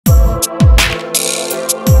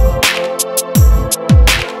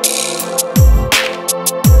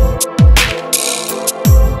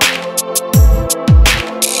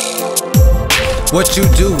What you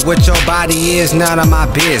do with your body is none of my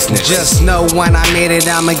business. Just know when I'm in it,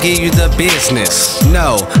 I'ma give you the business.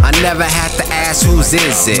 No, I never have to ask whose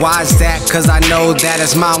is it. Why's that? Cause I know that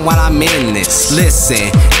it's mine while I'm in this.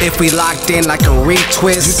 Listen, if we locked in like a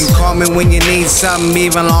retwist, you can call me when you need something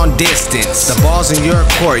even long distance. The ball's in your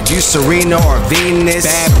court, you Serena or Venus.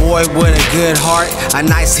 Bad boy with a good heart, a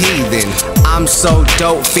nice heathen. I'm so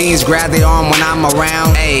dope, fiends grab their arm when I'm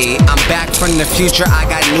around. Ayy, I'm back from the future, I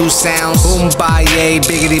got new sounds. Boom, bye, yay,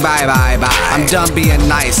 biggity, bye, bye, bye. I'm done being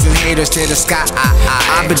nice and haters to the sky.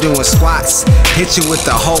 I've been doing squats, hit you with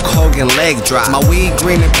the Hulk Hogan leg drop. My weed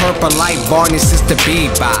green and purple like Barney Sister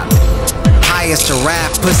Bebop. Highest to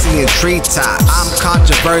rap, pussy and treetops. I'm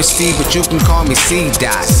controversy, but you can call me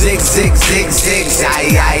C-Dot. Zig, zig, zig, zig,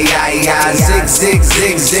 zig, zig, zig, zig,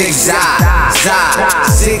 zig, zig, zig,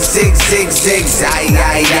 zig, zig, zig, zig,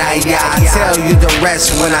 I tell you the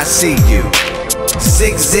rest when I see you.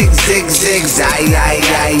 Zig, zig, zig, zig, zig,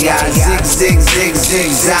 zig, zig, zig,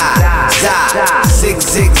 zig, zig, zig,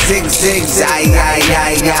 zig, zig, zig,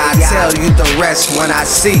 I tell you the rest when I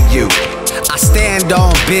see you. I stand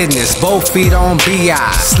on business, both feet on B.I.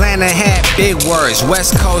 Slanter hat, big words,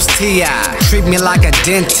 West Coast T.I. Treat me like a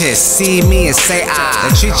dentist, see me and say ah.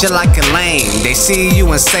 They treat you like a lame, they see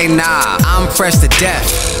you and say nah. I'm fresh to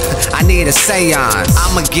death, I need a seance.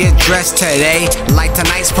 I'ma get dressed today, like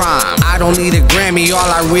tonight's prime. I don't need a Grammy, all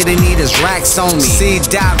I really need is racks on me.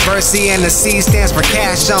 C-Diversity and the C stands for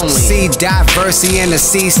cash only. C-Diversity and the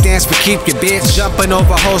C stands for keep your bitch. Jumping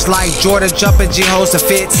over hoes like Jordan, jumping G-hoes to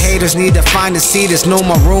fits. Haters need to find a seat, there's no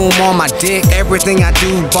more room on my dick. Everything I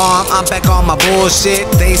do bomb, I'm back on my bullshit.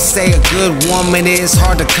 They say a good woman is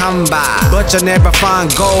hard to come by, but you'll never find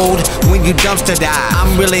gold when you dumpster dive.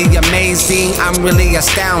 I'm really amazing, I'm really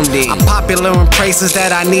astounding. I'm popular in places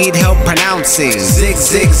that I need help pronouncing. Zig,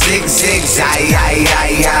 zig, zig, zig, zig, zig,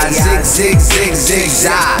 zig, zig, zig, zig,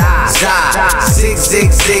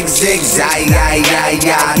 zig, zig, zig, zig,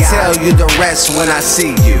 I tell you the rest when I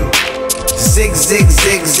see you. Zig, zig,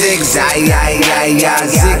 zig, zig, zig, zig,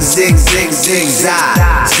 zig, zig, zig, zig,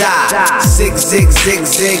 zig, zig,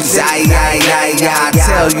 zig, zig, I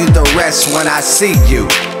tell you the rest when I see you.